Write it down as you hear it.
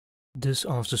This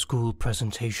after-school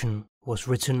presentation was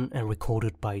written and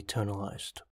recorded by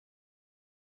Eternalised.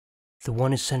 The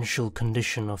one essential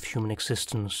condition of human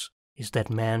existence is that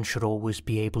man should always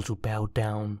be able to bow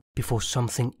down before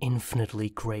something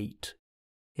infinitely great.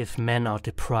 If men are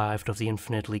deprived of the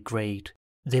infinitely great,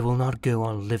 they will not go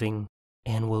on living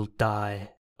and will die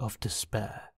of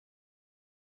despair.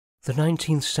 The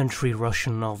 19th century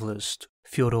Russian novelist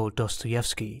Fyodor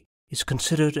Dostoevsky is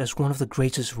considered as one of the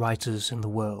greatest writers in the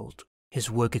world. His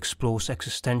work explores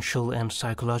existential and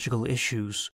psychological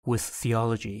issues with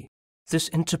theology. This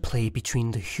interplay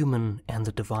between the human and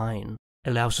the divine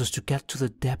allows us to get to the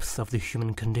depth of the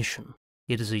human condition.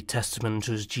 It is a testament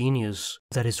to his genius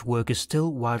that his work is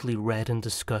still widely read and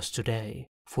discussed today,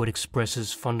 for it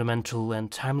expresses fundamental and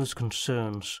timeless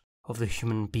concerns of the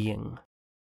human being.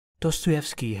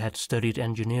 Dostoevsky had studied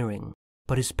engineering,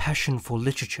 but his passion for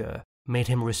literature made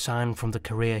him resign from the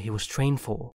career he was trained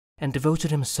for and devoted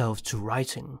himself to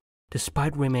writing,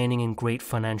 despite remaining in great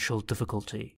financial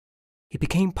difficulty. He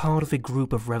became part of a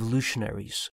group of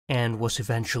revolutionaries and was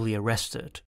eventually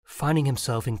arrested, finding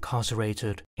himself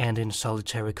incarcerated and in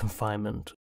solitary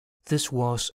confinement. This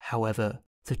was, however,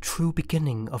 the true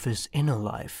beginning of his inner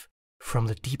life. From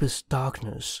the deepest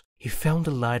darkness, he found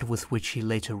the light with which he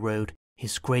later wrote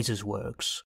his greatest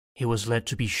works. He was led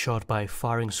to be shot by a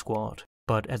firing squad,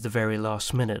 but at the very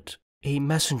last minute, a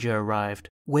messenger arrived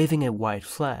waving a white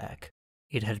flag.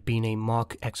 It had been a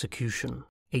mock execution,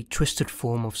 a twisted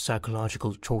form of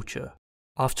psychological torture.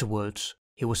 Afterwards,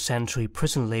 he was sent to a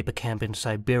prison labor camp in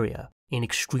Siberia in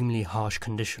extremely harsh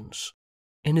conditions.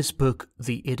 In his book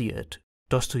The Idiot,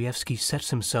 Dostoevsky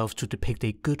sets himself to depict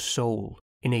a good soul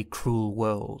in a cruel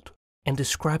world, and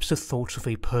describes the thoughts of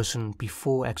a person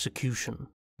before execution,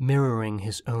 mirroring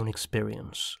his own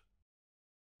experience.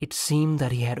 It seemed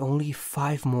that he had only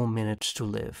 5 more minutes to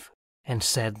live, and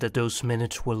said that those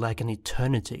minutes were like an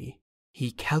eternity.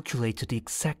 He calculated the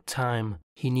exact time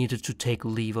he needed to take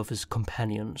leave of his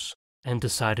companions, and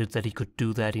decided that he could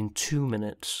do that in 2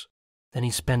 minutes. Then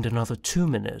he spent another 2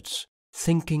 minutes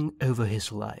thinking over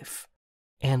his life,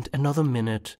 and another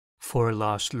minute for a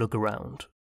last look around.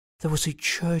 There was a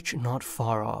church not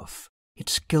far off.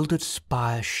 Its gilded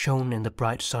spire shone in the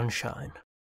bright sunshine.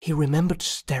 He remembered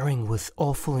staring with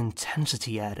awful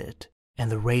intensity at it,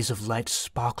 and the rays of light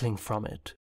sparkling from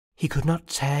it. He could not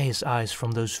tear his eyes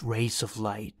from those rays of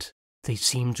light. They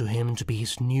seemed to him to be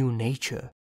his new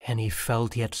nature, and he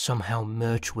felt he had somehow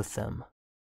merged with them.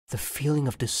 The feeling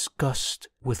of disgust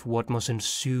with what must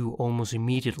ensue almost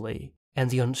immediately, and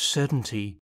the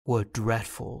uncertainty were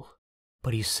dreadful.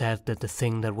 But he said that the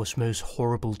thing that was most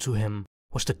horrible to him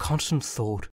was the constant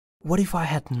thought, what if I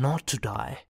had not to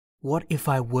die? What if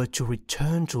I were to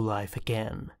return to life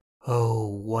again? Oh,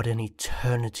 what an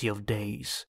eternity of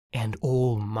days, and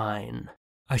all mine.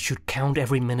 I should count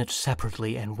every minute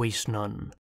separately and waste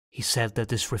none. He said that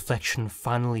this reflection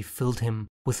finally filled him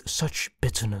with such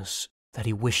bitterness that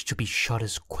he wished to be shot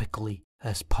as quickly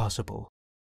as possible.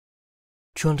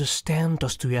 To understand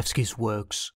Dostoevsky's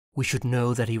works, we should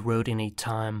know that he wrote in a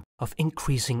time of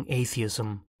increasing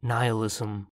atheism,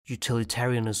 nihilism,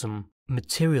 utilitarianism,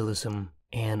 materialism,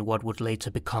 and what would later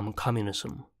become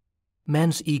communism.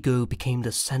 Man's ego became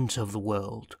the center of the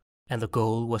world, and the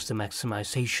goal was the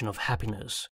maximization of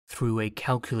happiness through a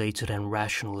calculated and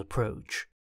rational approach.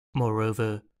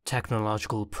 Moreover,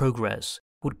 technological progress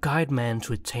would guide man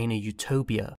to attain a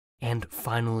utopia and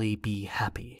finally be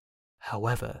happy.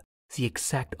 However, the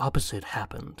exact opposite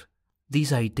happened.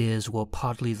 These ideas were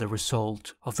partly the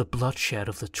result of the bloodshed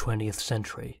of the 20th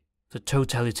century. The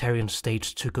totalitarian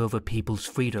states took over people's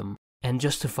freedom and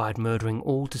justified murdering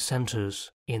all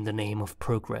dissenters in the name of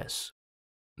progress.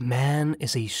 Man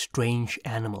is a strange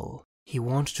animal. He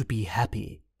wants to be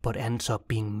happy, but ends up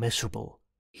being miserable.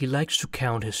 He likes to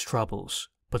count his troubles,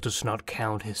 but does not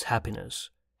count his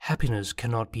happiness. Happiness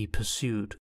cannot be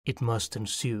pursued, it must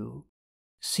ensue.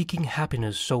 Seeking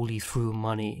happiness solely through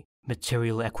money,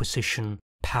 material acquisition,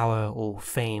 power, or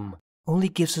fame only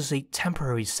gives us a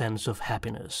temporary sense of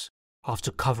happiness. After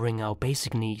covering our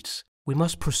basic needs, we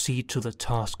must proceed to the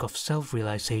task of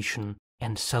self-realization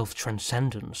and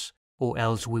self-transcendence, or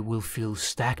else we will feel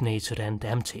stagnated and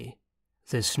empty.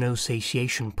 There's no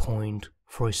satiation point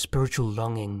for a spiritual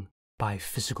longing by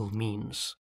physical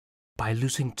means. By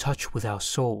losing touch with our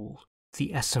soul,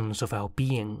 the essence of our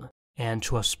being, and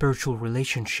to our spiritual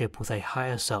relationship with a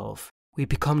higher self, we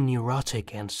become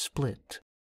neurotic and split.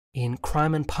 In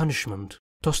Crime and Punishment,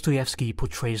 Dostoevsky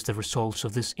portrays the results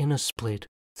of this inner split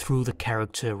through the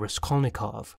character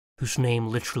Raskolnikov, whose name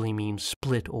literally means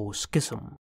split or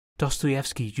schism.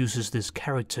 Dostoevsky uses this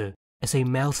character as a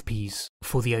mouthpiece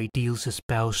for the ideals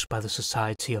espoused by the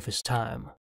society of his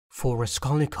time. For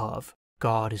Raskolnikov,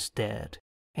 God is dead,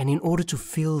 and in order to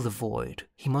fill the void,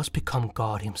 he must become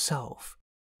God himself.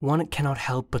 One cannot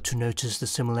help but to notice the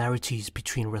similarities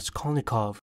between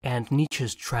Raskolnikov and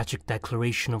Nietzsche's tragic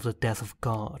declaration of the death of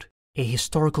God, a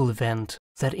historical event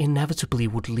that inevitably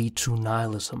would lead to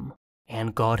nihilism,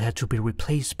 and God had to be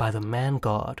replaced by the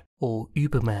man-god, or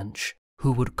Übermensch,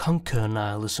 who would conquer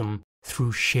nihilism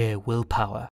through sheer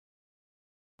willpower.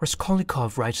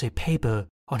 Raskolnikov writes a paper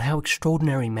on how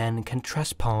extraordinary men can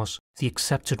trespass the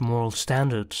accepted moral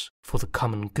standards for the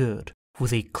common good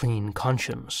with a clean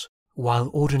conscience, while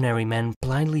ordinary men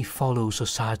blindly follow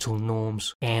societal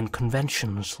norms and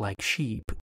conventions like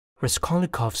sheep.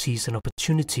 Raskolnikov sees an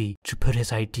opportunity to put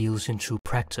his ideals into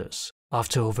practice.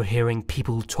 After overhearing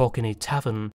people talk in a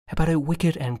tavern about a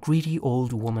wicked and greedy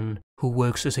old woman who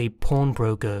works as a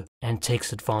pawnbroker and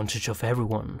takes advantage of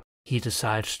everyone, he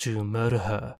decides to murder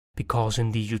her, because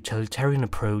in the utilitarian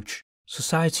approach,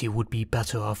 society would be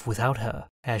better off without her,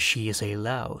 as she is a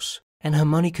louse, and her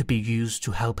money could be used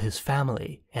to help his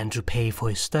family and to pay for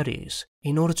his studies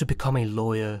in order to become a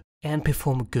lawyer and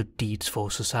perform good deeds for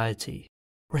society.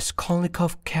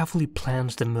 Raskolnikov carefully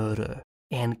plans the murder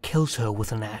and kills her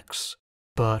with an axe.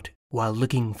 But while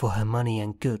looking for her money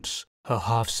and goods, her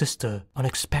half-sister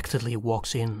unexpectedly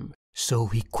walks in, so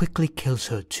he quickly kills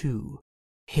her too.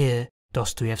 Here,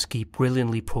 Dostoyevsky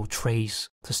brilliantly portrays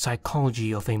the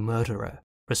psychology of a murderer.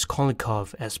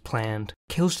 Raskolnikov, as planned,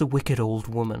 kills the wicked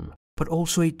old woman, but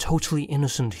also a totally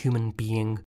innocent human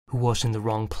being who was in the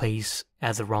wrong place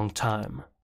at the wrong time.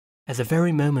 At the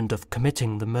very moment of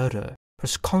committing the murder,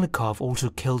 Raskolnikov also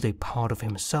killed a part of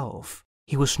himself.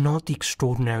 He was not the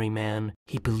extraordinary man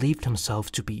he believed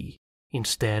himself to be.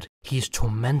 Instead, he is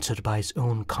tormented by his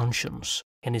own conscience,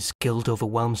 and his guilt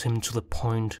overwhelms him to the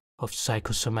point of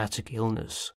psychosomatic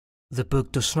illness. The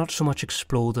book does not so much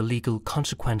explore the legal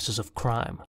consequences of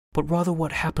crime, but rather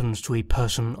what happens to a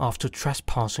person after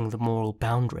trespassing the moral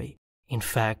boundary. In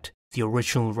fact, the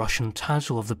original Russian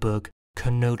title of the book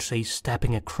connotes a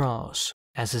stepping across,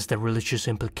 as is the religious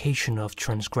implication of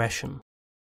transgression.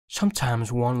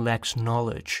 Sometimes one lacks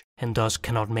knowledge and thus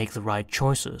cannot make the right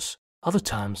choices. Other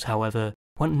times, however,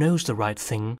 one knows the right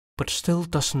thing but still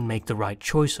doesn't make the right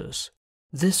choices.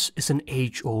 This is an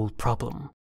age-old problem,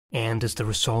 and is the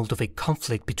result of a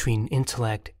conflict between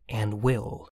intellect and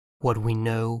will, what we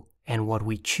know and what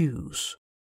we choose.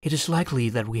 It is likely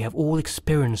that we have all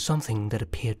experienced something that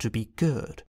appeared to be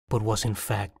good, but was in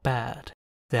fact bad.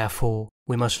 Therefore,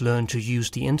 we must learn to use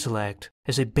the intellect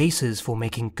as a basis for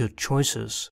making good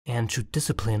choices and to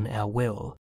discipline our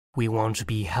will. We want to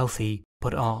be healthy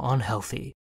but are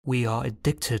unhealthy. We are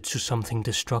addicted to something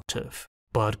destructive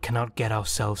but cannot get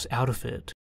ourselves out of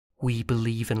it. We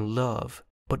believe in love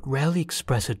but rarely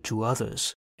express it to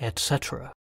others,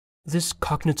 etc. This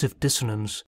cognitive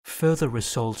dissonance further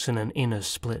results in an inner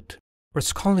split.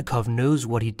 Raskolnikov knows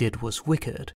what he did was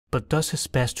wicked, but does his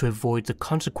best to avoid the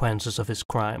consequences of his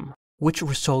crime, which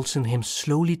results in him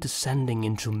slowly descending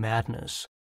into madness,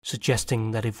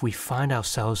 suggesting that if we find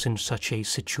ourselves in such a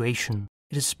situation,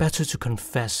 it is better to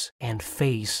confess and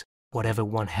face whatever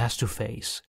one has to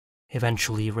face.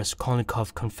 Eventually,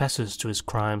 Raskolnikov confesses to his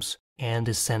crimes and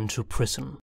is sent to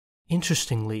prison.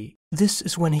 Interestingly, this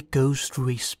is when he goes through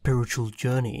a spiritual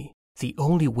journey, the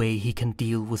only way he can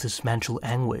deal with his mental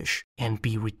anguish and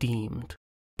be redeemed.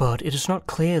 But it is not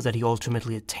clear that he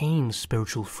ultimately attains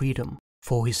spiritual freedom,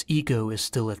 for his ego is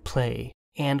still at play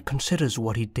and considers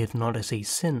what he did not as a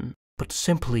sin, but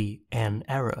simply an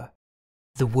error.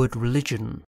 The word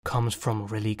religion comes from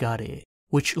religare,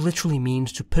 which literally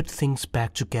means to put things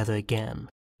back together again.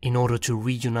 In order to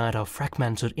reunite our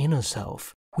fragmented inner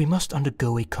self, we must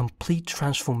undergo a complete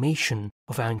transformation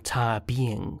of our entire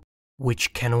being,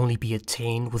 which can only be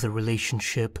attained with a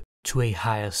relationship to a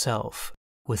higher self,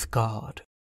 with God.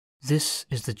 This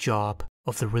is the job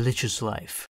of the religious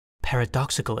life.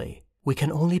 Paradoxically, we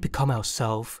can only become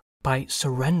ourselves by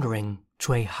surrendering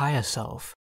to a higher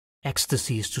self.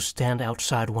 Ecstasy is to stand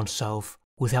outside oneself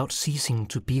without ceasing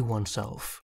to be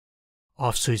oneself.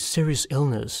 After his serious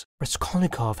illness,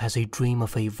 Raskolnikov has a dream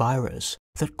of a virus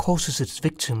that causes its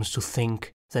victims to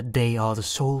think that they are the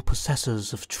sole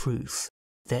possessors of truth.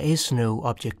 There is no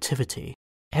objectivity.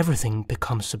 Everything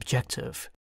becomes subjective.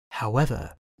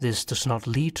 However, this does not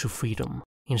lead to freedom.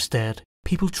 Instead,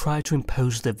 people try to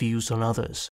impose their views on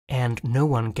others, and no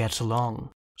one gets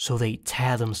along, so they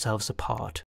tear themselves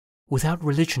apart. Without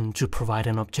religion to provide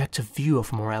an objective view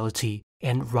of morality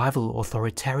and rival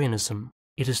authoritarianism,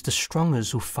 it is the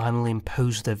strongest who finally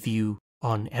impose their view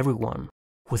on everyone.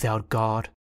 Without God,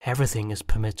 everything is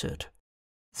permitted.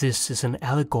 This is an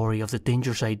allegory of the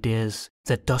dangerous ideas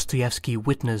that Dostoevsky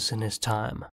witnessed in his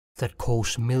time that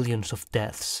caused millions of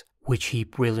deaths, which he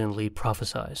brilliantly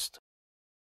prophesied.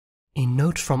 In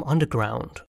Notes from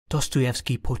Underground,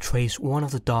 Dostoevsky portrays one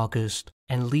of the darkest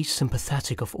and least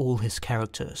sympathetic of all his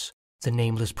characters, the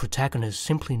nameless protagonist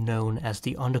simply known as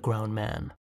the Underground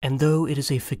Man. And though it is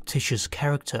a fictitious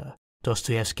character,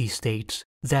 Dostoevsky states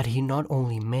that he not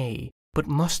only may, but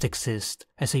must exist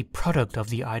as a product of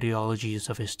the ideologies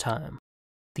of his time.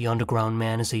 The Underground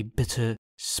Man is a bitter,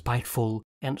 spiteful,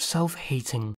 and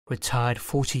self-hating, retired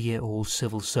 40-year-old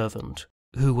civil servant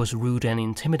who was rude and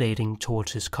intimidating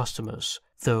towards his customers,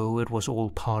 though it was all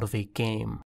part of a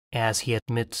game. As he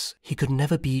admits, he could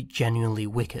never be genuinely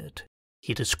wicked.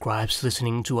 He describes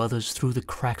listening to others through the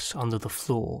cracks under the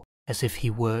floor, as if he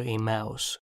were a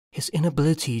mouse. His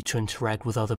inability to interact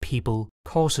with other people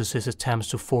causes his attempts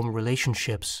to form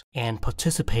relationships and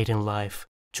participate in life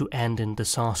to end in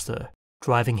disaster,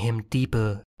 driving him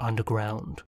deeper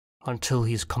underground, until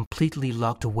he is completely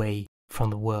locked away from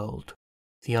the world.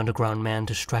 The Underground Man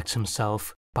distracts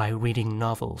himself by reading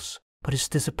novels, but is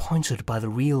disappointed by the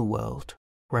real world,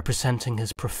 representing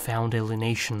his profound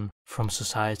alienation from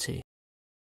society.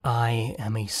 I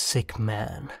am a sick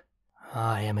man.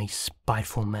 I am a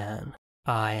spiteful man.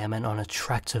 I am an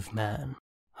unattractive man.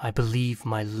 I believe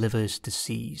my liver is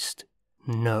diseased.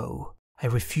 No, I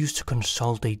refuse to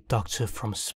consult a doctor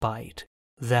from spite.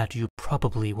 That you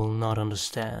probably will not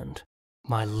understand.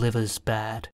 My liver is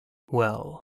bad.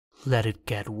 Well, let it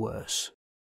get worse.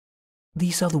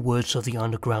 These are the words of the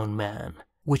Underground Man,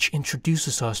 which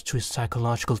introduces us to his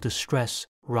psychological distress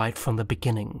right from the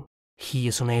beginning. He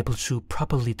is unable to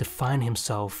properly define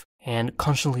himself and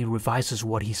constantly revises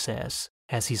what he says,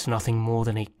 as he's nothing more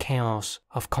than a chaos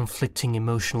of conflicting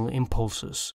emotional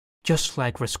impulses. Just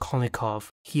like Raskolnikov,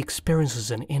 he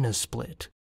experiences an inner split.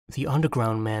 The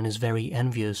Underground Man is very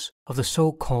envious of the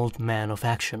so-called man of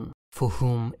action, for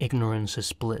whom ignorance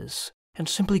is bliss, and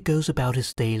simply goes about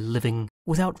his day living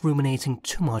without ruminating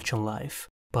too much on life.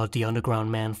 But the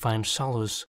Underground Man finds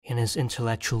solace in his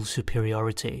intellectual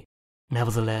superiority.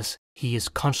 Nevertheless, he is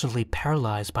constantly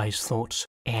paralyzed by his thoughts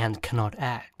and cannot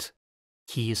act.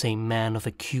 He is a man of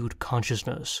acute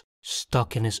consciousness,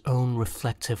 stuck in his own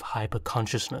reflective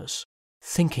hyperconsciousness.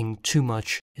 Thinking too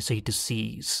much is a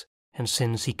disease, and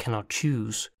since he cannot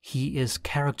choose, he is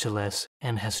characterless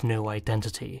and has no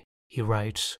identity. He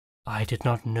writes, I did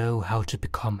not know how to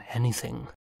become anything,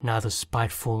 neither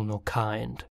spiteful nor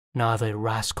kind, neither a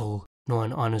rascal nor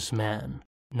an honest man,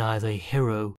 neither a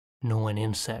hero nor an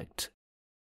insect.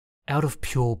 Out of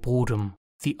pure boredom,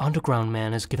 the Underground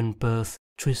Man has given birth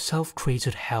to his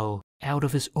self-created hell out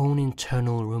of his own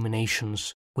internal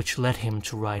ruminations, which led him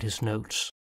to write his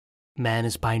notes. Man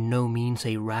is by no means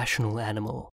a rational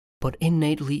animal, but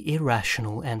innately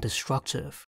irrational and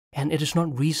destructive, and it is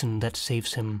not reason that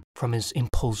saves him from his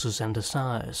impulses and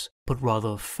desires, but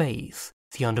rather faith.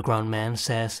 The Underground Man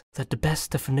says that the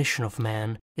best definition of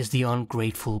man is the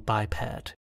ungrateful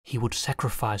biped. He would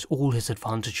sacrifice all his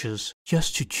advantages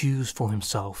just to choose for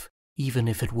himself, even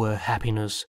if it were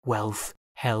happiness, wealth,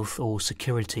 health, or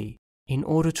security, in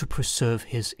order to preserve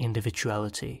his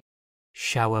individuality.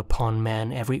 Shower upon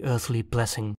man every earthly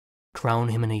blessing, drown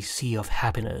him in a sea of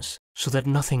happiness, so that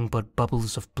nothing but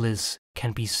bubbles of bliss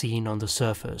can be seen on the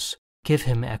surface. Give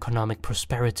him economic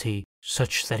prosperity,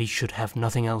 such that he should have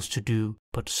nothing else to do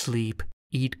but sleep,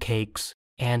 eat cakes,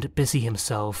 and busy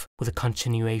himself with the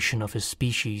continuation of his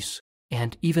species,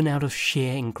 and even out of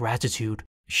sheer ingratitude,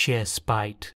 sheer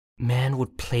spite, man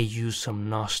would play you some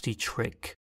nasty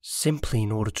trick, simply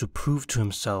in order to prove to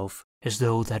himself, as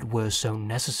though that were so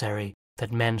necessary,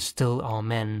 that men still are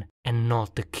men and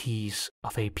not the keys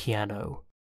of a piano.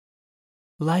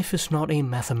 Life is not a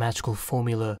mathematical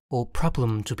formula or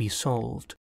problem to be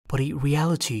solved, but a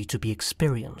reality to be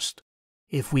experienced.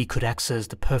 If we could access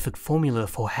the perfect formula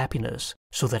for happiness,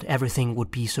 so that everything would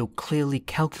be so clearly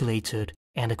calculated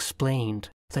and explained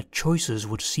that choices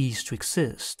would cease to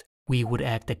exist, we would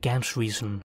act against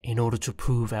reason in order to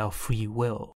prove our free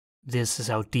will. This is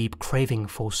our deep craving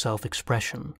for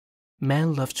self-expression.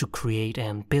 Man loves to create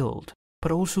and build,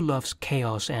 but also loves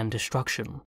chaos and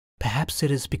destruction. Perhaps it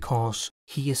is because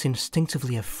he is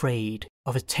instinctively afraid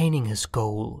of attaining his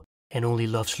goal and only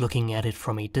loves looking at it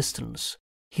from a distance.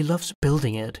 He loves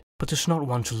building it, but does not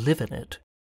want to live in it.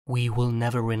 We will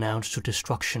never renounce to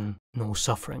destruction nor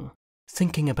suffering.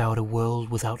 Thinking about a world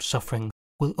without suffering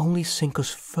will only sink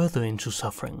us further into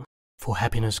suffering, for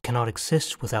happiness cannot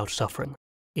exist without suffering.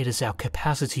 It is our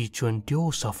capacity to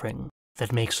endure suffering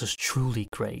that makes us truly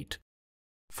great.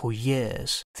 For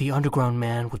years, the underground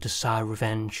man would desire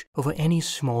revenge over any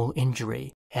small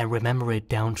injury and remember it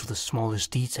down to the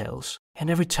smallest details, and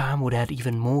every time would add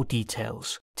even more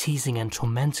details, teasing and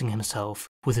tormenting himself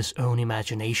with his own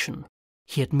imagination.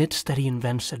 He admits that he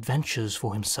invents adventures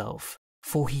for himself,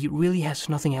 for he really has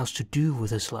nothing else to do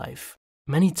with his life.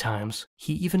 Many times,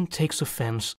 he even takes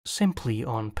offense simply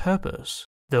on purpose,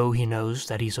 though he knows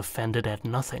that he's offended at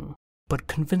nothing, but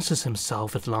convinces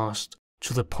himself at last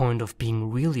to the point of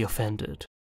being really offended.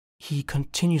 He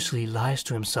continuously lies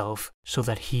to himself so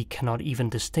that he cannot even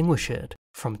distinguish it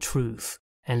from truth,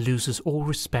 and loses all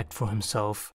respect for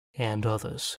himself and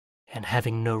others, and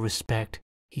having no respect,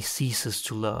 he ceases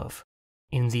to love.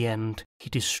 In the end, he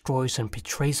destroys and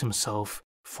betrays himself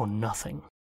for nothing.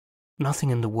 Nothing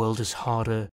in the world is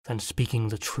harder than speaking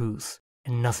the truth,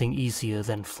 and nothing easier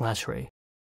than flattery.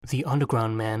 The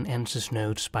underground man ends his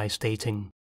notes by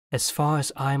stating, "As far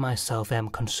as I myself am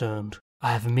concerned,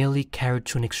 I have merely carried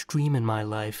to an extreme in my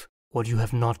life what you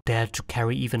have not dared to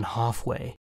carry even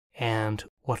halfway, and,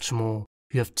 what's more,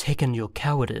 you have taken your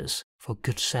cowardice for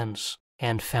good sense,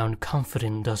 and found comfort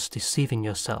in thus deceiving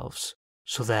yourselves,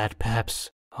 so that perhaps,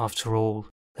 after all,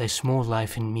 there's more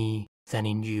life in me than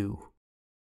in you."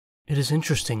 It is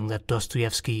interesting that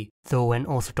Dostoevsky, though an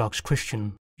Orthodox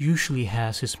Christian, usually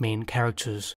has his main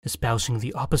characters espousing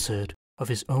the opposite of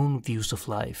his own views of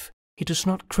life. He does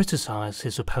not criticize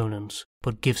his opponents,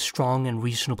 but gives strong and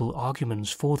reasonable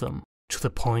arguments for them, to the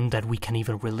point that we can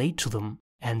even relate to them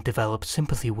and develop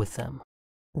sympathy with them.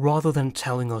 Rather than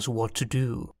telling us what to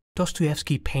do,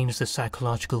 Dostoevsky paints the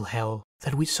psychological hell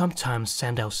that we sometimes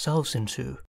send ourselves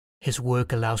into. His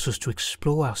work allows us to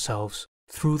explore ourselves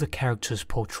through the characters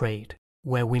portrayed,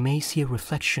 where we may see a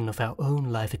reflection of our own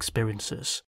life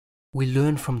experiences. We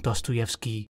learn from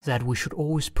Dostoevsky that we should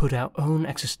always put our own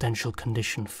existential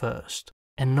condition first,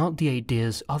 and not the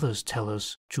ideas others tell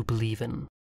us to believe in,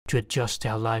 to adjust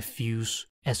our life views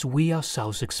as we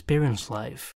ourselves experience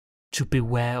life, to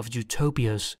beware of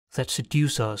utopias that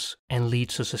seduce us and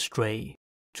leads us astray,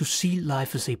 to see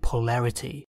life as a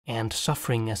polarity and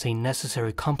suffering as a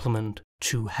necessary complement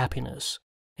to happiness,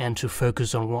 and to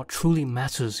focus on what truly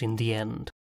matters in the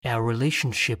end, our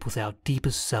relationship with our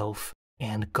deepest self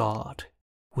and God,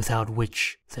 without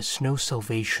which there's no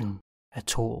salvation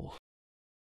at all.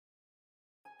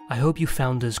 I hope you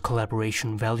found this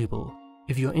collaboration valuable.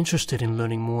 If you're interested in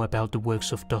learning more about the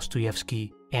works of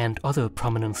Dostoevsky and other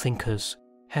prominent thinkers,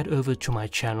 head over to my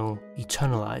channel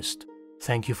Eternalised.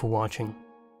 Thank you for watching.